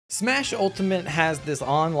Smash Ultimate has this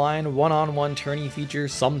online one-on-one tourney feature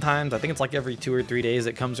sometimes. I think it's like every 2 or 3 days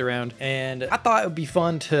it comes around. And I thought it would be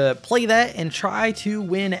fun to play that and try to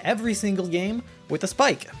win every single game with a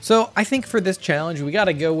Spike. So I think for this challenge, we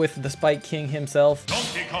gotta go with the Spike King himself.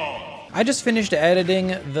 Donkey Kong. I just finished editing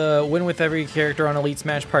the Win With Every Character on Elite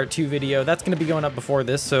Smash Part 2 video. That's going to be going up before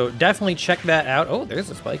this, so definitely check that out. Oh, there's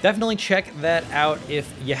a Spike. Definitely check that out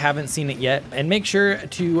if you haven't seen it yet. And make sure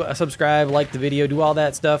to subscribe, like the video, do all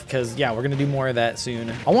that stuff, because, yeah, we're going to do more of that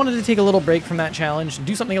soon. I wanted to take a little break from that challenge,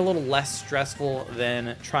 do something a little less stressful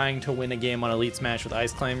than trying to win a game on Elite Smash with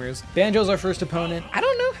Ice Climbers. Banjo's our first opponent. I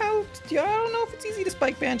don't know if it's easy to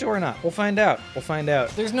spike Banjo or not. We'll find out. We'll find out.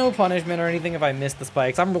 There's no punishment or anything if I miss the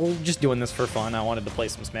spikes. I'm just doing this for fun. I wanted to play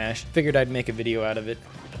some Smash. Figured I'd make a video out of it.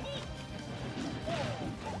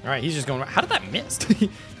 All right, he's just going right. How did that miss?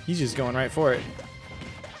 He's just going right for it.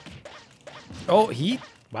 Oh,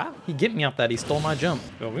 wow, he get me off that. He stole my jump.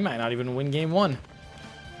 Well, we might not even win game one.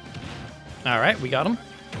 All right, we got him.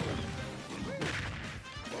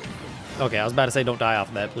 Okay, I was about to say don't die off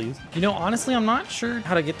of that, please. You know, honestly, I'm not sure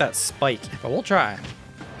how to get that spike, but we'll try.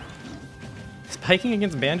 Spiking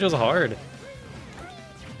against Banjo's hard.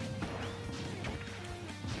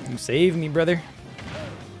 You saved me, brother.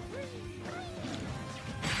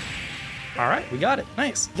 All right, we got it.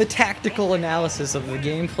 Nice. The tactical analysis of the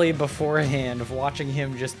gameplay beforehand of watching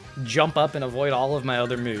him just jump up and avoid all of my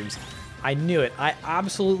other moves. I knew it. I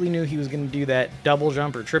absolutely knew he was going to do that double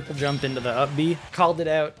jump or triple jump into the up B. Called it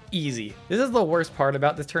out easy. This is the worst part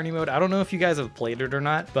about this tourney mode. I don't know if you guys have played it or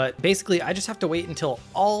not, but basically I just have to wait until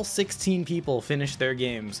all 16 people finish their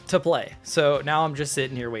games to play. So now I'm just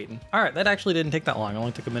sitting here waiting. All right, that actually didn't take that long. It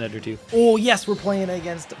only took a minute or two. Oh yes, we're playing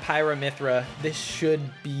against Pyramithra. This should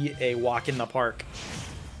be a walk in the park.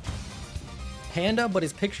 Panda, but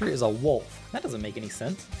his picture is a wolf. That doesn't make any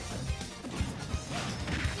sense.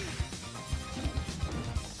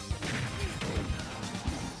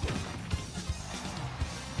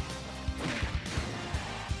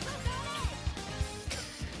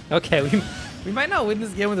 Okay, we might not win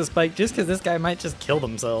this game with a spike just because this guy might just kill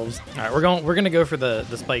themselves. All right, we're gonna go for the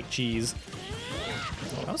spike cheese.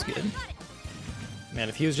 Oh, that was good. Man,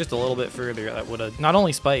 if he was just a little bit further, that would have not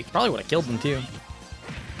only spiked, probably would have killed him too.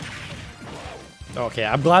 Okay,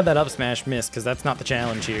 I'm glad that up smash missed because that's not the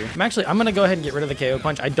challenge here. I'm gonna go ahead and get rid of the KO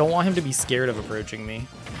punch. I don't want him to be scared of approaching me.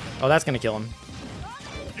 Oh, that's gonna kill him.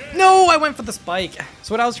 No, I went for the spike.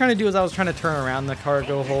 So what I was trying to do is I was trying to turn around the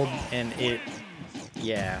cargo hold and it.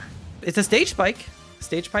 Yeah. It's a stage spike.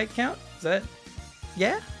 Stage spike count? Is that?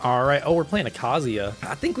 Yeah? All right. Oh, we're playing a Kazuya.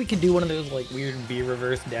 I think we could do one of those like weird B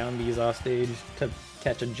reverse down Bs off stage to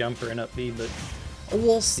catch a jump or an up B, but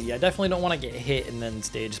we'll see. I definitely don't want to get hit and then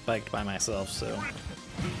stage spiked by myself, so.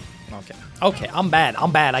 Okay. Okay, I'm bad.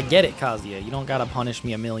 I get it, Kazuya. You don't gotta punish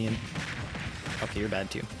me a million. Okay, you're bad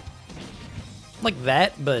too. Like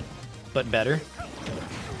that, but better.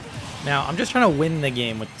 Now, I'm just trying to win the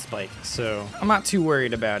game with the spike, so I'm not too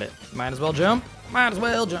worried about it. Might as well jump. Might as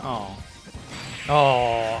well jump. Oh.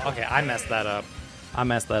 Oh, okay, I messed that up. I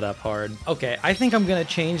messed that up hard. Okay, I think I'm gonna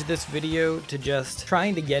change this video to just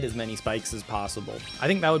trying to get as many spikes as possible. I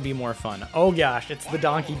think that would be more fun. Oh gosh, it's the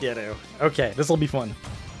Donkey Ditto. Okay, this will be fun.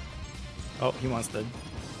 Oh, he wants to...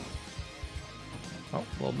 Oh,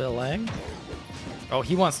 a little bit of lag. Oh,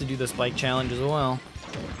 he wants to do the spike challenge as well.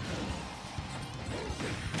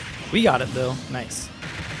 We got it though. Nice.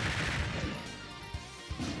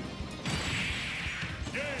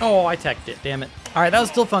 Oh, I teched it. Damn it. All right, that was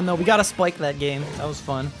still fun though. We got to spike that game. That was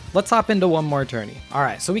fun. Let's hop into one more tourney. All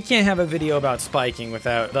right, so we can't have a video about spiking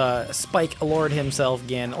without the Spike Lord himself,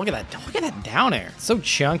 Ganon. Look at that. Look at that down air. So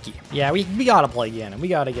chunky. Yeah, we got to play Ganon. We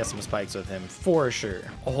got to get some spikes with him for sure.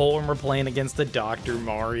 Oh, and we're playing against the Dr.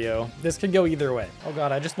 Mario. This could go either way. Oh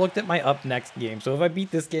God, I just looked at my up next game. So if I beat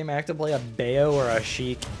this game, I have to play a Bayo or a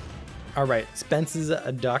Sheik. All right, Spence is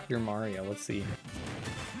a Dr. Mario. Let's see.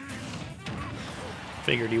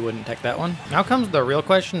 Figured he wouldn't tech that one. Now comes the real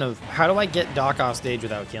question of how do I get Doc off stage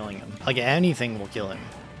without killing him? Like anything will kill him.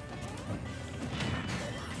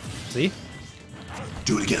 See?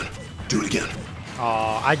 Do it again. Do it again.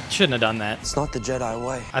 Oh, I shouldn't have done that. It's not the Jedi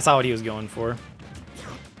way. I saw what he was going for.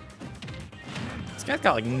 This guy's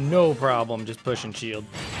got like no problem just pushing shield.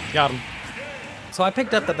 Got him. So I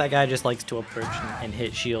picked up that guy just likes to approach and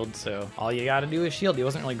hit shield, so all you gotta do is shield. He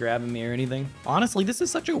wasn't really grabbing me or anything. Honestly, this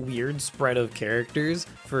is such a weird spread of characters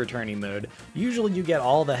for a tourney mode. Usually you get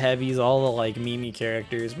all the heavies, all the like meme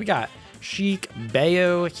characters. We got Sheik,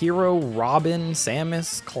 Bayo, Hero, Robin,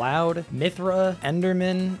 Samus, Cloud, Mithra,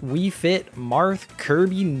 Enderman, Wii Fit, Marth,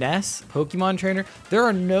 Kirby, Ness, Pokemon Trainer. There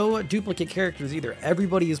are no duplicate characters either.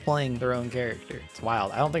 Everybody is playing their own character. It's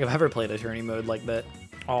wild. I don't think I've ever played a tourney mode like that.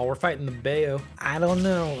 Oh, we're fighting the Bayo. I don't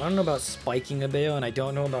know. I don't know about spiking a Bayo, and I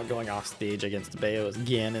don't know about going off stage against Bayo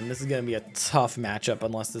again. And this is going to be a tough matchup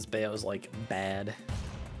unless this Bayo is like bad.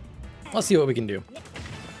 Let's see what we can do.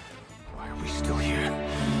 Why are we still here?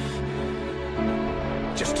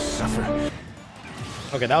 Just to suffer.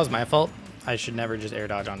 Okay, that was my fault. I should never just air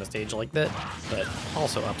dodge on the stage like that, but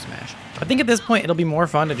also up smash. I think at this point it'll be more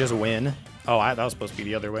fun to just win. Oh, that was supposed to be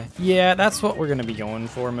the other way. Yeah, that's what we're going to be going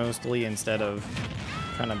for mostly instead of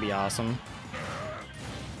trying to be awesome.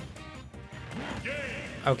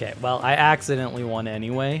 Okay, well, I accidentally won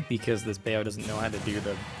anyway because this Bayo doesn't know how to do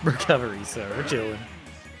the recovery, so we're chilling.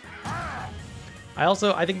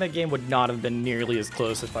 I think that game would not have been nearly as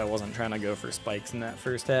close if I wasn't trying to go for spikes in that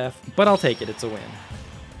first half, but I'll take it. It's a win.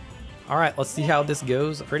 All right, let's see how this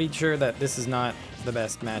goes. Pretty sure that this is not the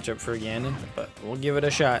best matchup for Ganon, but we'll give it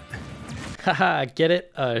a shot. Haha, get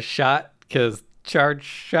it? A shot? Because charge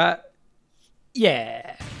shot?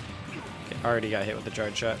 Yeah. Okay, already got hit with the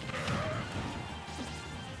charge shot.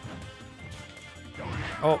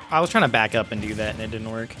 Oh, I was trying to back up and do that, and it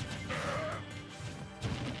didn't work.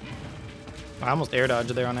 I almost air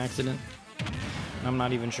dodged there on accident. I'm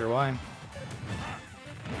not even sure why.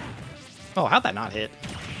 Oh, how'd that not hit?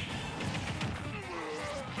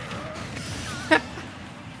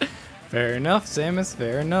 Fair enough, Samus,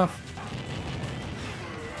 fair enough.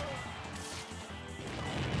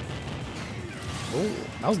 Oh,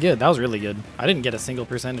 that was good. That was really good. I didn't get a single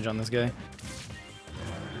percentage on this guy.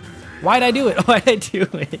 Why'd I do it? Why'd I do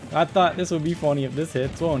it? I thought this would be funny if this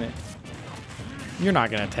hits, won't it? You're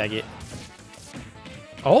not gonna tag it.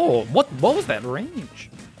 Oh, what was that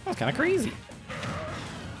range? That was kind of crazy.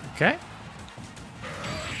 Okay.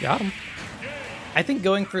 Got him. I think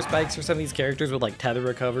going for spikes for some of these characters with like tether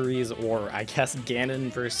recoveries or I guess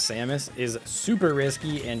Ganon versus Samus is super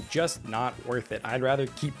risky and just not worth it. I'd rather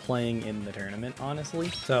keep playing in the tournament, honestly.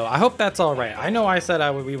 So I hope that's all right. I know I said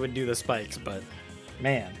we would do the spikes, but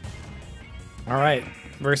man. All right,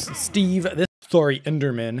 versus Steve.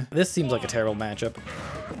 Enderman. This seems like a terrible matchup.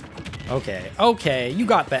 Okay, you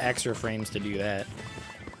got the extra frames to do that.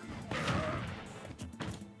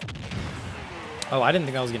 Oh, I didn't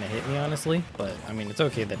think that was gonna hit me, honestly, but I mean, it's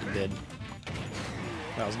okay that it did.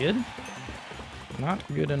 That was good. Not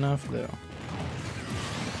good enough, though.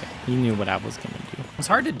 Okay, he knew what I was gonna do. It's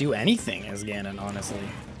hard to do anything as Ganon, honestly.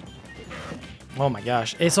 Oh my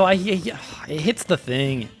gosh. So it hits the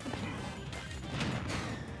thing.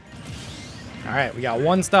 All right, we got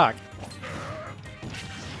one stock.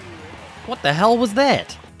 What the hell was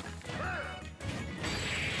that?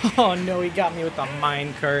 Oh no, he got me with the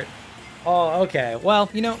minecart. Oh, okay.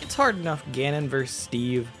 Well, you know, it's hard enough. Ganon versus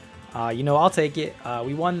Steve. You know, I'll take it.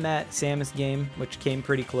 We won that Samus game, which came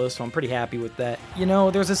pretty close, so I'm pretty happy with that. You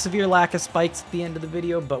know, there's a severe lack of spikes at the end of the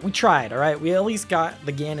video, but we tried, all right? We at least got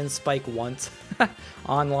the Ganon spike once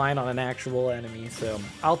online on an actual enemy, so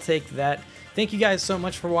I'll take that. Thank you guys so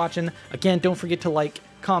much for watching. Again, don't forget to like,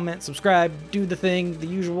 comment, subscribe, do the thing, the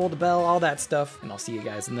usual, the bell, all that stuff, and I'll see you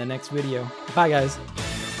guys in the next video. Bye, guys.